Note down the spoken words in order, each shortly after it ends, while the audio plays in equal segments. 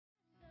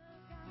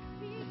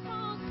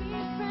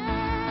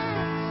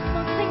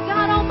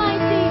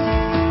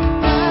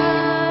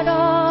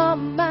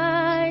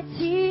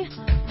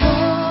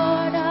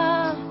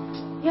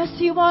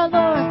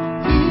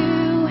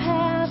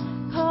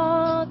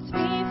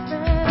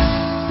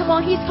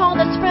on, He's called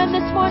us friend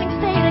this morning.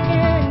 Say it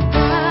again.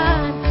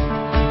 God,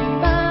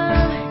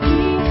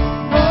 mighty,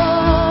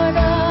 Lord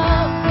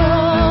of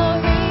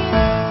glory,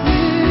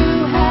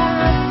 You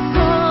have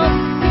called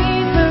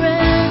me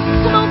friend.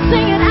 Come on,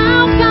 sing it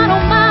out. God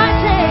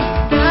Almighty,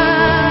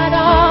 God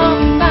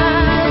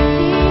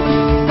Almighty,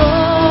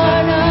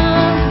 Lord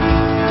of,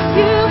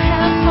 You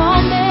have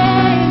called me.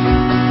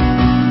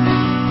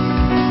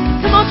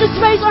 Come on, just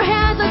raise your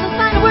hands as a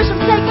sign of worship.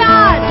 Say,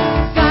 God.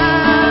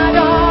 God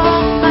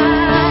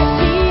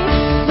Almighty,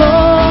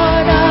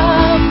 Lord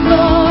of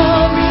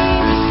glory,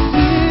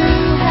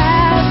 You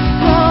have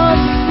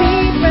called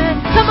me friend.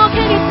 Come on,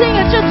 can you sing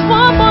it just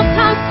one more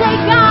time? Say,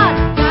 God.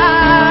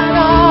 God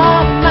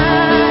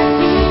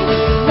Almighty,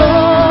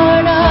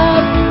 Lord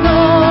of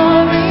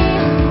glory,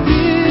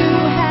 You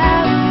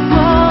have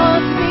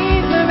called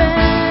me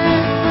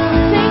friend.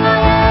 Sing,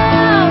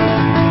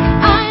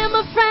 I am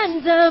a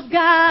friend of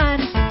God.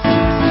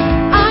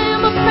 I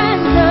am a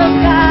friend of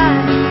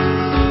God.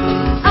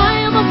 I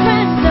am a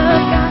friend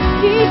of God.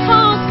 He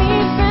calls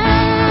me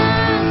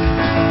friend.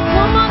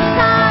 One more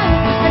time.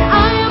 And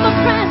I am a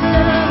friend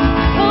of,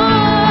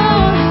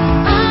 oh,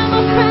 I'm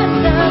a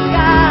friend of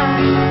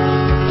God.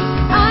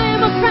 I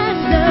am a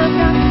friend of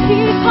God.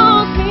 He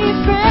calls me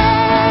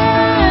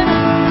friend.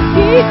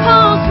 He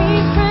calls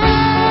me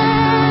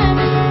friend.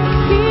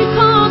 He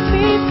calls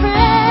me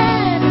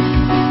friend.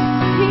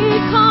 He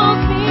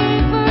calls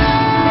me friend.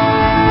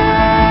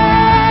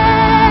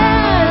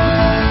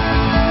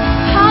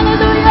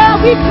 Hallelujah.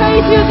 We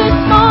praise You this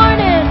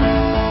morning.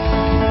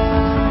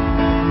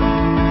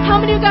 How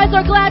many of you guys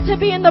are glad to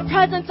be in the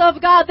presence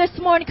of God this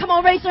morning? Come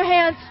on, raise your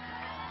hands.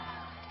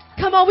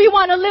 Come on, we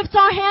want to lift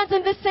our hands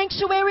in this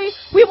sanctuary.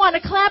 We want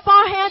to clap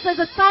our hands as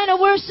a sign of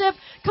worship.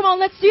 Come on,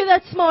 let's do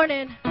that this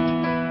morning. Come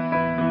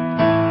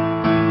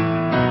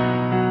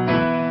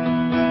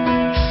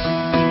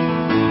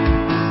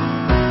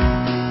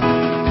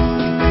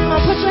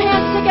on, put your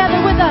hands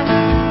together with us.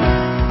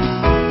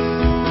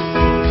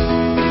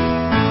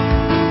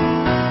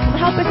 Come on,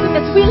 help us in this.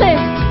 We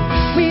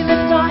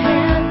lift our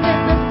hands in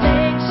the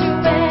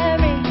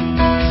sanctuary.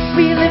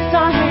 We lift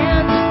our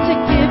hands to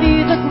give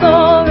You the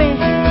glory.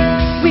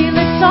 We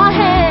lift our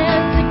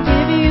hands to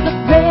give You the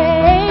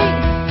praise.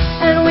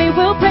 And we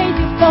will praise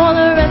You for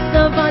the rest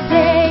of our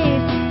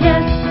days.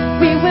 Yes,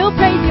 we will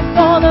praise You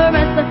for the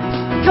rest of.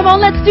 Come on,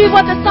 let's do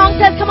what the song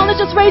says. Come on,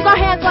 let's just raise our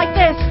hands like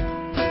this.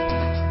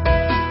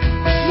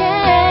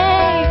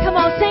 Yay! Come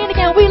on, say it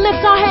again. We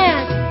lift our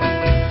hands.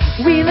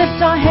 We lift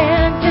our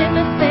hands in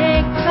the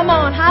sing. Come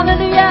on,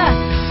 hallelujah.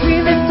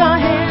 We lift our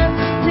hands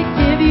to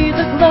give You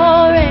the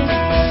glory.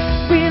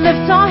 We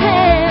lift our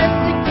hands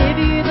to give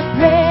You the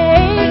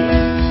praise.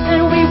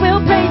 And we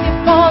will praise You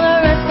for the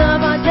rest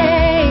of our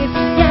days.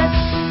 Yes,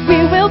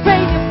 we will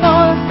praise You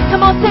for.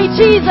 Come on, say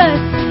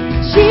Jesus.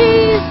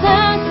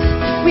 Jesus,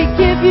 we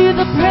give You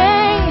the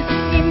praise.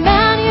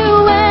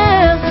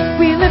 Emmanuel,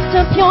 we lift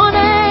up Your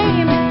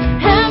name.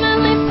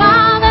 Heavenly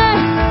Father,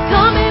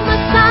 coming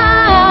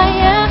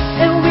Messiah.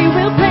 And we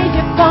will praise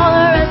You for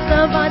the rest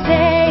of our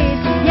days.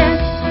 Yes,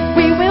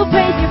 we will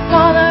praise You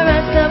for the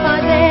rest of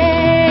our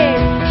days.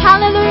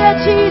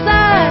 Hallelujah,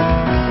 Jesus.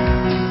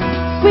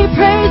 We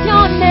praise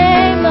Your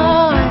name,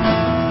 Lord.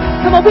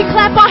 Come on, we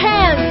clap our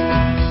hands.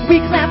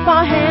 We clap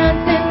our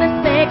hands in the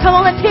same. Come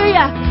on, let's hear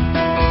ya.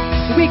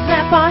 We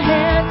clap our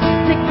hands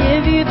to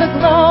give You the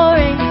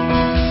glory.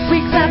 We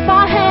clap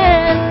our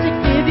hands to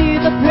give You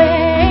the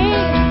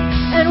praise.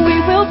 And we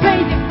will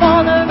praise You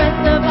for the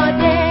rest of our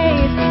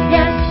days.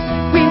 Yes,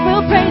 we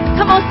will praise.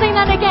 Come on, sing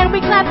that again.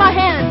 We clap our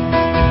hands.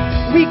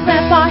 We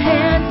clap our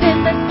hands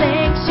in the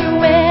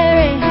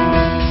sanctuary.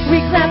 We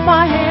clap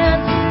our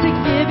hands to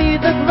give You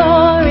the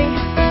glory.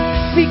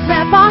 We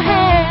clap our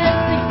hands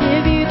to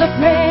give You the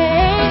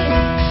praise.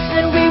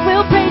 And we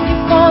will praise You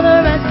for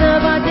the rest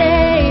of our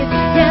days.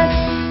 Yes,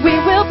 we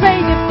will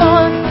praise You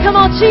for. Come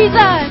on,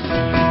 Jesus.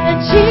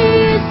 And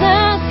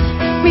Jesus,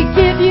 we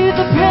give You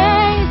the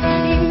praise.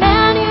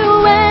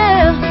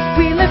 Emmanuel,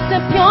 we lift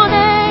up Your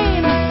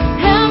name.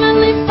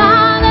 Heavenly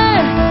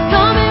Father,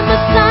 coming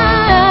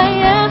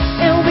Messiah.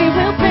 And we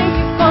will praise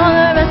You for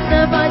the rest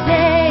of our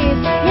days.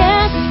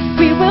 Yes,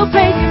 we will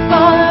praise You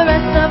for the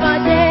rest of our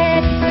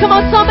days. Come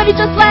on, somebody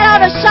just let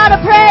out a shout of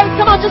praise.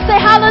 Come on, just say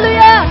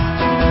hallelujah.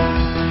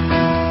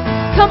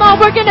 Come on,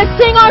 we're going to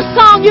sing our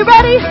song. You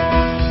ready?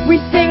 We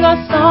sing our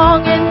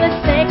song in the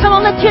sing. Come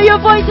on, let's hear your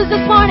voices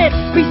this morning.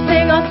 We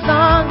sing our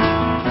song.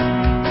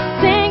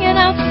 Sing it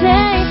out,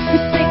 sing. We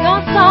sing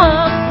our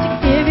song to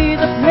give You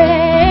the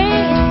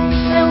praise.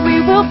 And we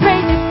will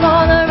praise You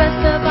for the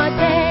rest of our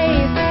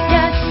days.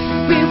 Yes,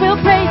 we will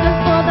praise You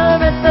for the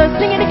rest of.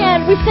 Sing it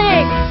again. We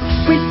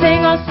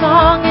sing our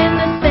song in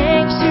the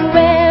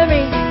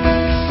sanctuary.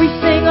 We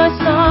sing our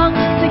song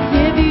to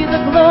give You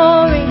the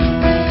glory.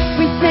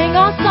 We sing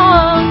our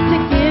song to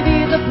give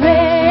You the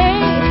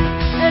praise.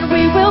 And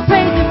we will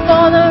praise You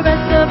for the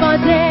rest of our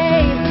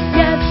days.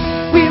 Yes,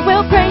 we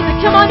will praise You.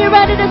 Come on, you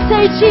ready to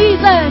say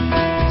Jesus?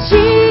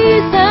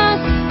 Jesus,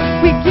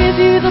 we give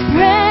You the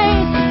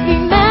praise.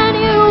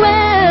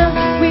 Emmanuel,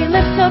 we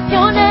lift up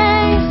Your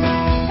name.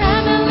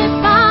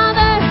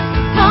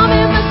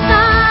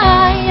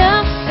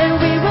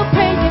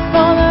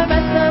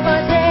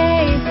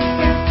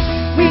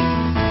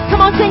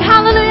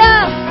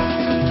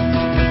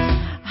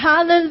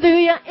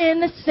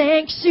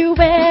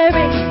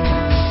 sanctuary.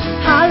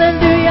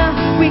 Hallelujah,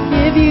 we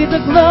give you the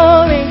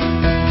glory.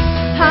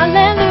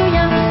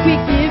 Hallelujah,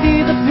 we give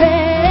you the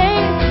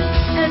praise.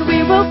 And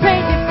we will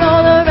praise you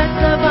for the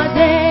rest of our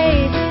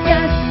days.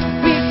 Yes,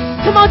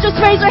 come on, just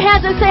raise your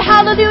hands and say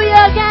hallelujah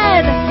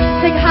again.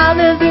 Sing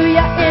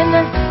hallelujah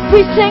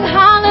we sing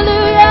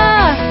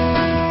hallelujah.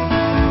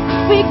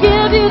 We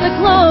give you the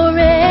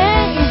glory.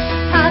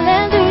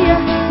 Hallelujah,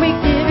 we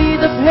give you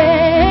the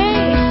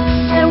praise.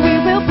 And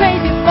we will praise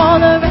you for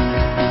the rest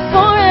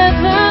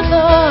forever,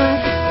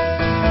 Lord.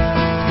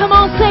 Come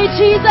on, say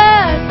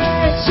Jesus.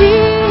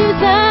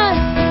 Jesus,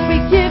 we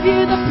give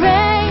you the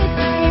praise.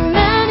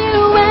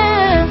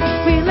 Emmanuel,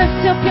 we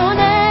lift up your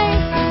name.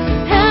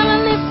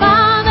 Heavenly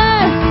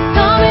Father,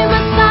 coming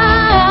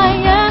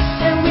Messiah.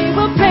 And we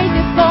will praise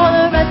you for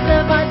the rest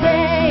of our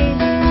days.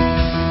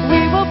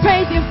 We will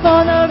praise you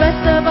for the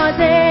rest of our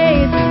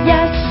days.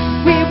 Yes,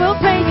 we will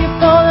praise you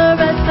for the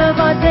rest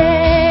of our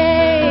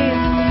days.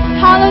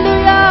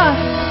 Hallelujah.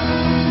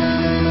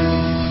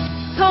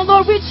 Come,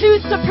 Lord, we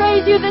choose to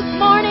praise you this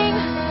morning.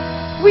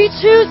 We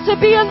choose to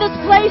be in this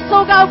place,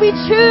 oh God. We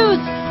choose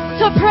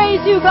to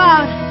praise you,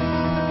 God.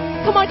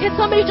 Come on, can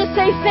somebody just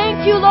say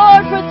thank you,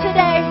 Lord, for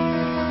today.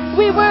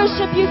 We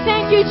worship you.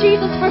 Thank you,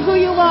 Jesus, for who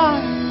you are.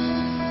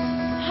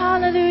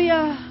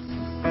 Hallelujah.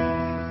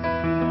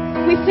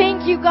 We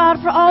thank you, God,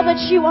 for all that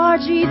you are,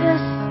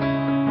 Jesus.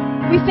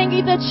 We thank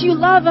you that you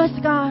love us,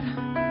 God.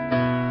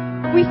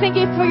 We thank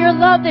you for your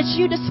love that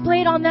you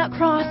displayed on that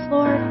cross,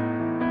 Lord.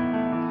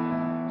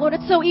 Lord,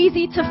 it's so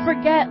easy to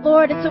forget,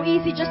 Lord. It's so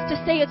easy just to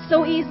say it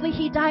so easily.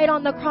 He died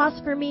on the cross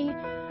for me.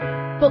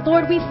 But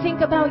Lord, we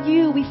think about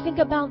you. We think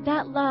about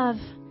that love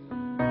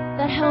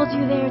that held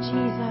you there,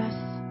 Jesus.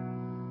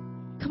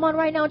 Come on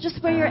right now,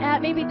 just where you're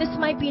at. Maybe this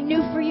might be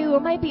new for you or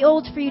might be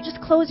old for you. Just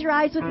close your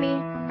eyes with me.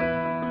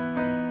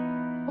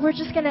 We're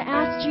just going to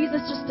ask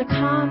Jesus just to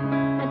come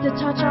and to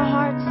touch our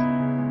hearts.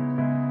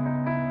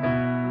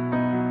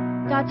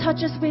 God,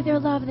 touch us with your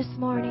love this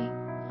morning.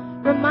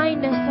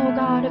 Remind us, oh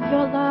God, of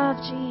your love,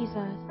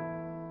 Jesus.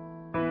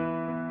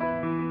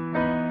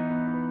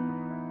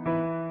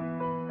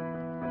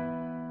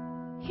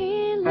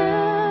 He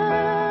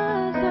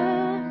loves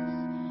us.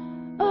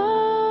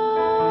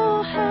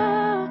 Oh,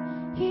 how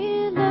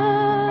He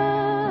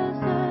loves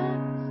us.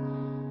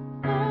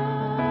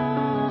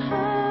 Oh,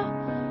 how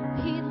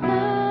He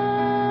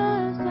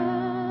loves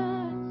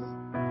us.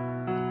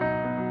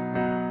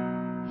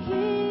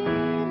 He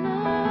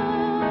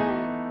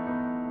loves.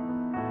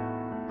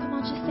 Come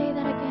on, just say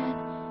that again.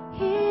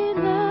 He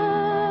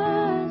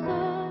loves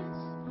us.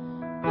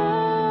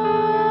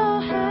 Oh,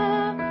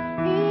 how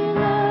He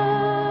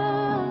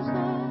loves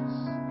us.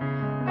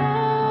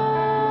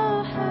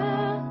 Oh,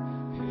 how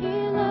He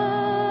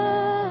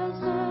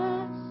loves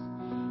us.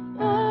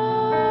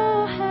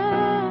 Oh,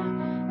 how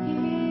He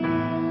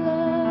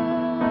loves.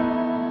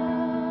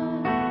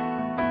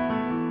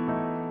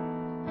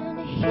 And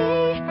He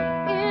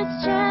is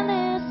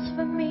jealous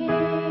for me.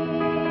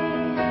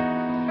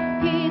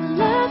 He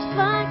loves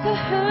like a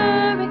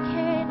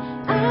hurricane.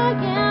 I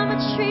am a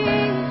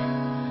tree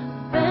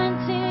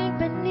bending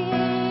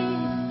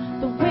beneath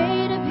the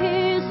weight of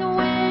His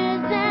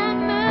wind and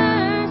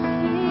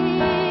mercy.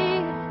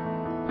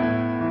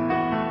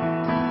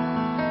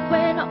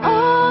 When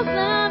all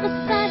of a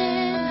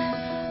sudden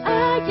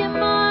I am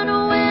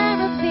unaware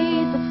of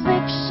these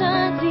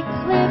afflictions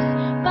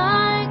eclipsed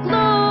by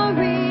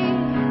glory,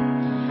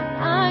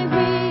 I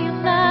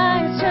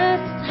realize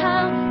just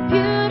how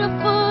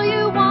beautiful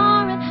you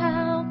are and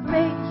how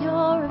great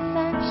your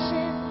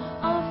affection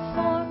are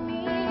for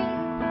me.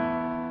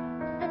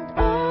 And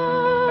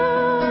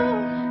oh,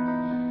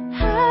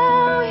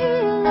 how He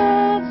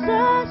loves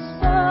us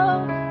so.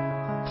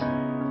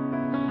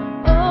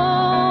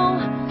 Oh,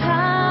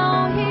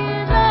 how He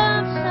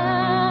loves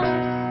us.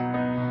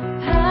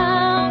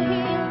 How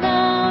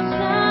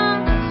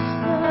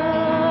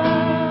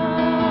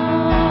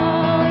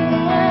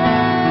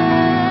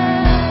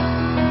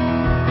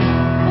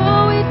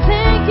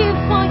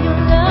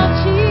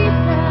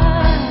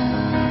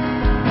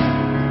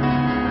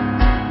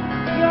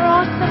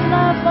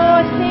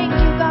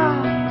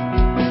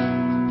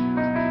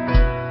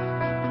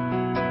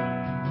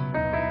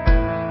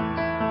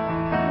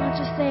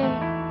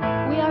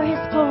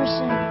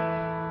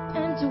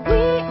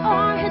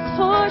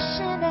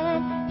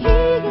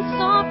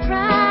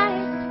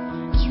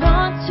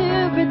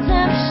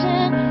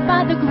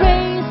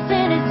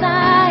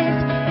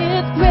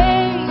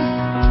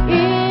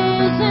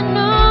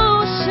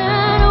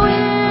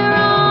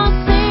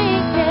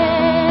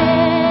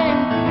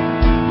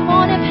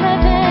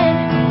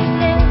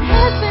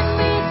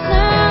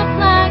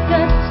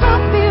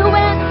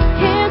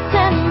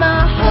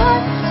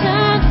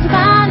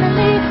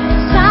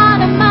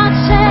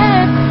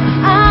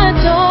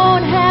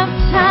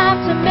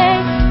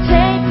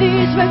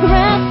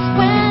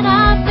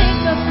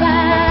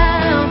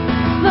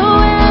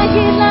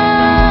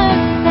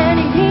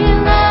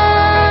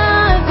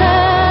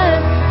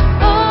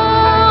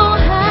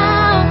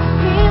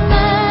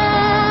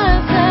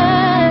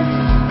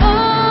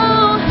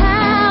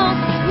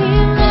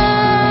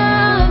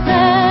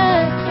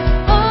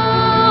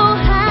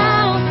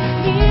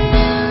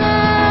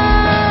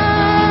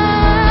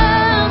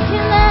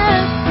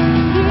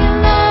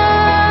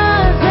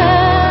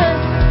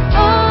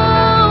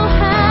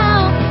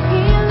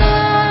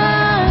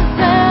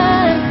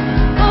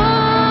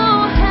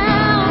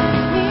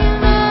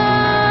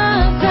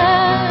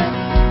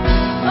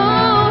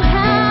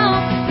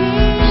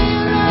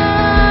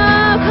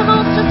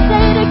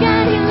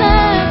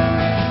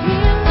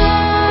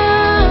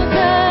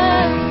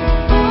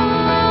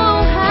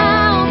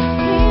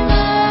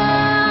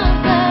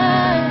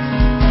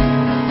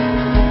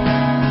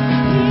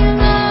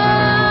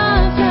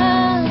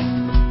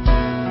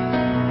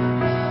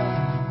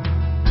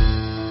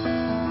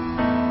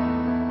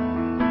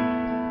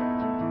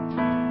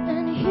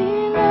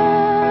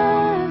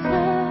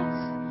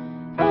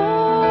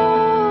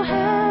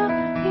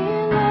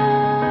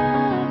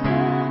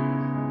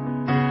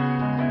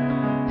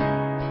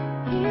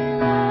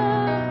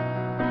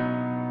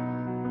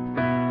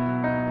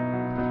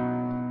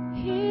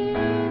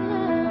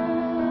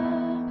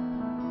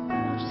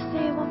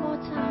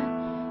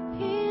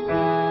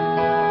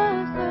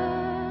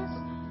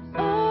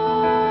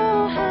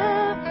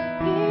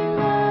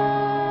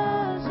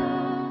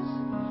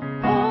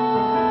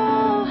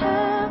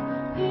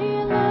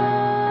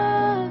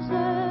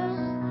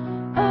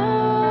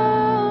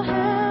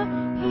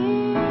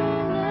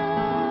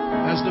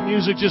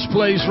music just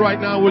plays right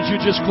now, would you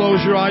just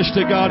close your eyes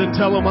to God and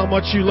tell Him how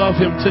much you love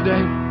Him today?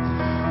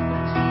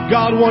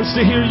 God wants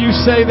to hear you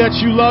say that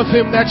you love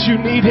Him, that you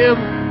need Him.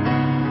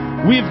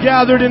 We've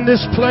gathered in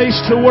this place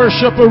to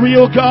worship a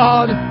real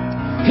God.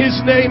 His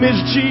name is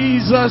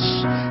Jesus.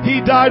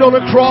 He died on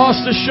a cross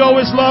to show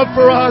His love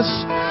for us.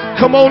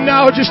 Come on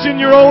now, just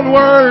in your own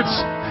words,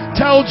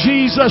 tell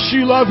Jesus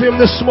you love Him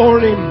this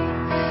morning.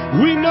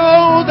 We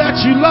know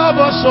that you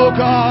love us, oh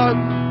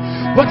God.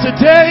 But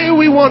today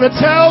we want to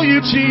tell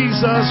you,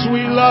 Jesus,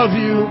 we love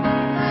you.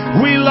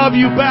 We love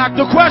you back.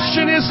 The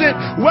question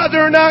isn't whether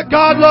or not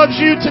God loves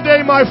you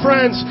today, my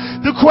friends.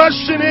 The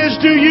question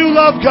is, do you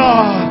love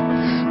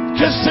God?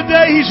 Because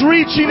today He's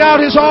reaching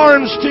out His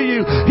arms to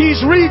you.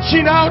 He's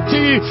reaching out to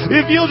you.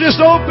 If you'll just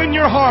open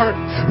your heart.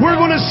 We're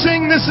going to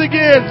sing this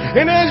again.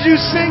 And as you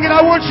sing it,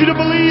 I want you to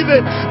believe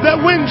it. That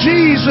when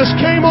Jesus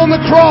came on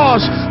the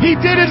cross, He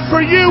did it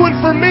for you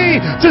and for me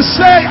to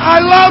say,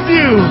 I love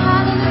you.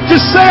 To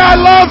say, I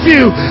love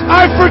you.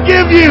 I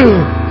forgive you.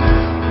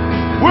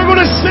 We're going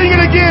to sing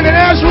it again. And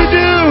as we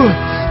do,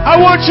 I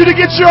want you to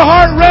get your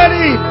heart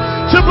ready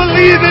to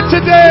believe it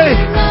today.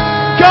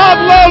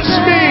 God loves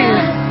me.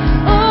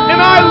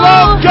 And I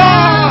love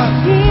God.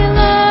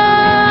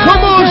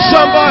 Come on,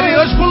 somebody.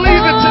 Let's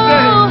believe it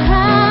today.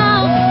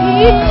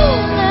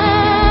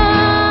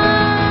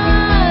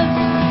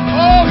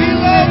 Oh, He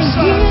loves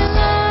us.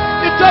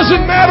 It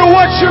doesn't matter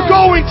what you're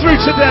going through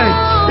today.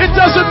 It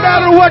doesn't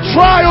matter what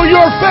trial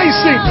you're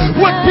facing,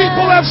 what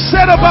people have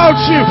said about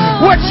you,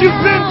 what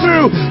you've been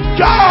through.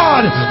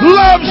 God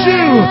loves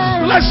you.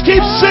 Let's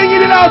keep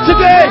singing it out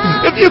today.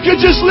 If you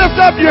could just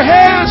lift up your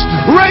hands,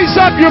 raise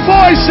up your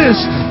voices,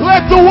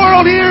 let the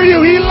world hear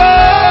you. He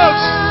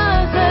loves.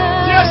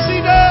 Yes, He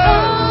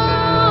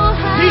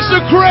does. He's a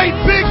great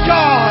big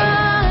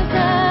God.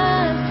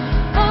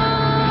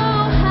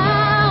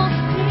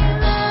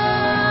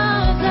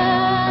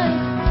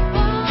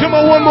 Come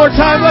on, one more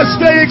time. Let's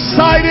stay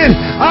excited.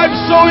 I'm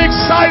so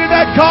excited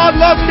that God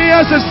loved me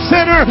as a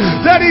sinner,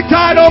 that He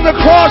died on the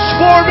cross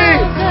for me.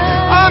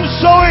 I'm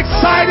so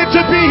excited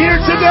to be here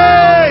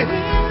today.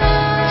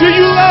 Do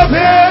you love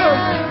Him?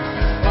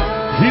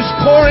 He's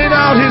pouring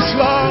out His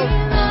love.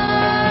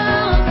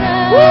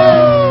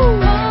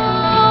 Woo!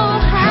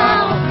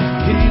 How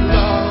He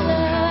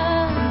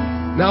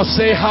loves. Now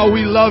say how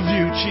we love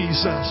you,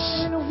 Jesus.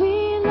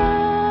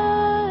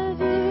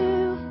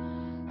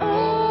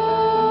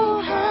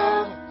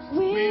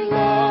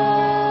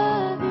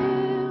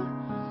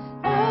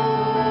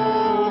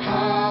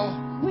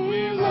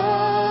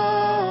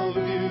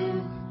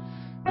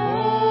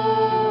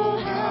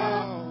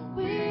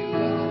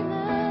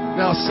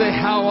 Say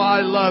how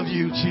I love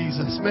you,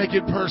 Jesus. Make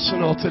it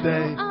personal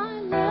today.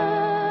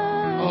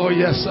 Oh,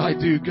 yes, I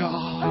do,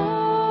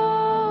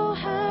 God.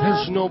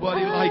 There's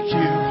nobody like you.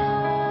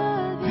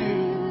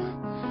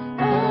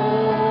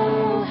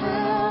 Oh,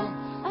 how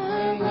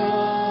I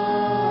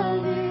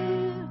love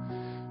you.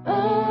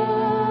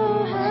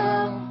 Oh,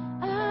 how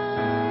I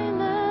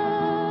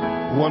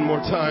love you. One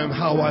more time,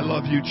 how I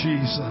love you,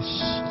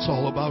 Jesus. It's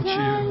all about you.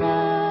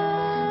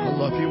 I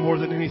love you more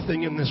than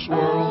anything in this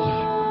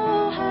world.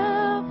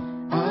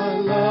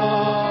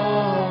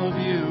 Love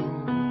you.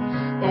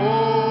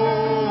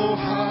 Oh,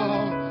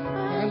 how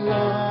I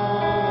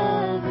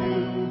love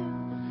you.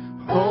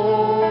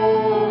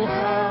 Oh,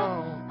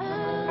 how.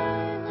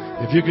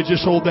 If you could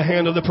just hold the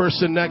hand of the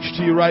person next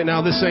to you right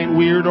now. This ain't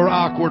weird or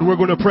awkward. We're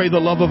going to pray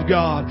the love of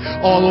God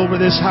all over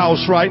this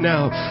house right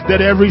now. That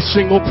every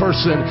single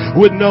person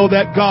would know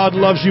that God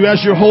loves you.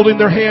 As you're holding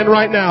their hand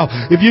right now,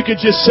 if you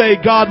could just say,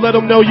 God, let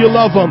them know you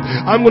love them.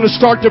 I'm going to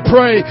start to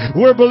pray.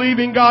 We're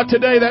believing, God,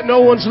 today that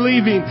no one's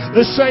leaving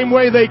the same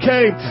way they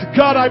came.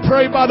 God, I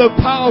pray by the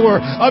power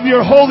of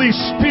your Holy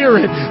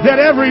Spirit that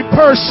every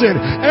person,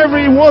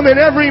 every woman,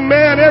 every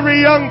man,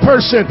 every young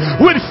person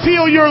would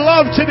feel your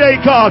love today,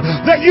 God.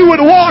 That you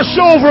would wash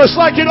over us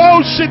like an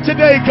ocean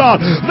today, God.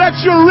 That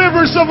your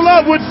rivers of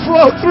love would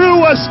flow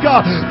through us,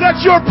 God.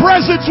 That your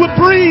presence would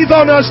breathe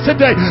on us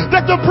today.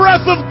 That the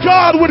breath of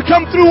God would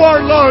come through our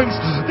lungs.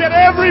 That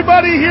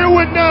everybody here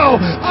would know,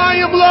 I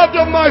am loved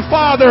of my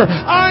Father.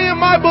 I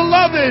am my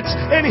beloved's,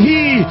 and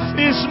He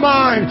is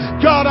mine.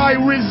 God, I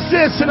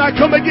resist and I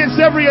come against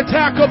every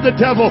attack of the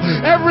devil,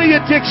 every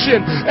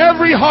addiction,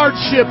 every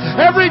hardship,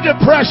 every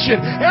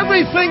depression,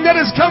 everything that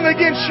has come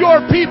against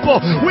your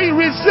people. We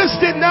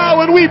resist it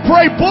now and we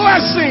pray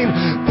blessing,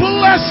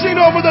 blessing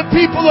over the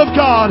people of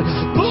God,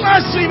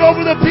 blessing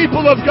over the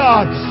people of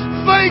God.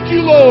 Thank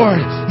you, Lord.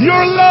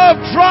 Your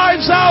love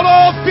drives out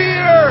all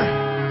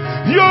fear.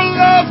 Your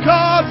love,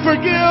 God,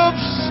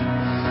 forgives.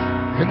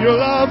 And your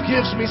love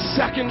gives me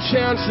second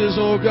chances,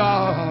 oh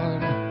God.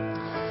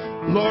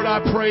 Lord,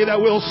 I pray that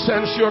we'll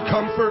sense your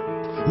comfort.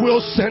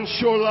 will sense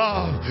your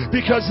love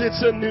because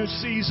it's a new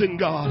season,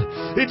 God.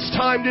 It's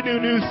time to do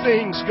new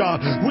things,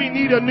 God. We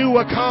need a new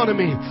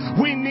economy.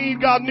 We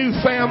need, God, new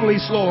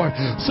families, Lord.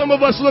 Some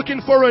of us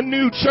looking for a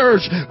new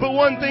church, but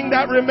one thing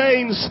that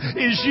remains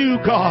is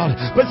you, God.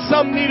 But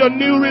some need a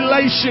new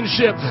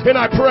relationship, and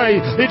I pray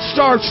it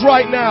starts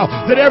right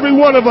now, that every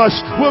one of us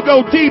will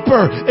go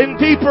deeper and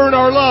deeper in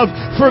our love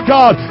for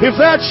God. If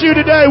that's you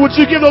today, would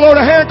you give the Lord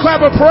a hand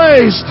clap of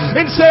praise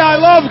and say, I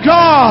love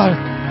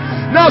God?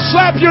 Now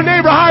slap your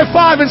neighbor high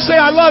five and say,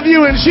 I love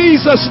you in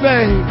Jesus'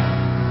 name.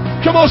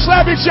 Come on,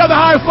 slap each other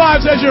high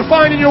fives as you're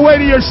finding your way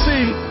to your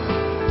seat.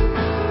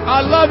 I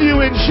love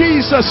you in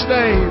Jesus'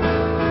 name.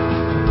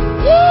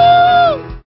 Woo!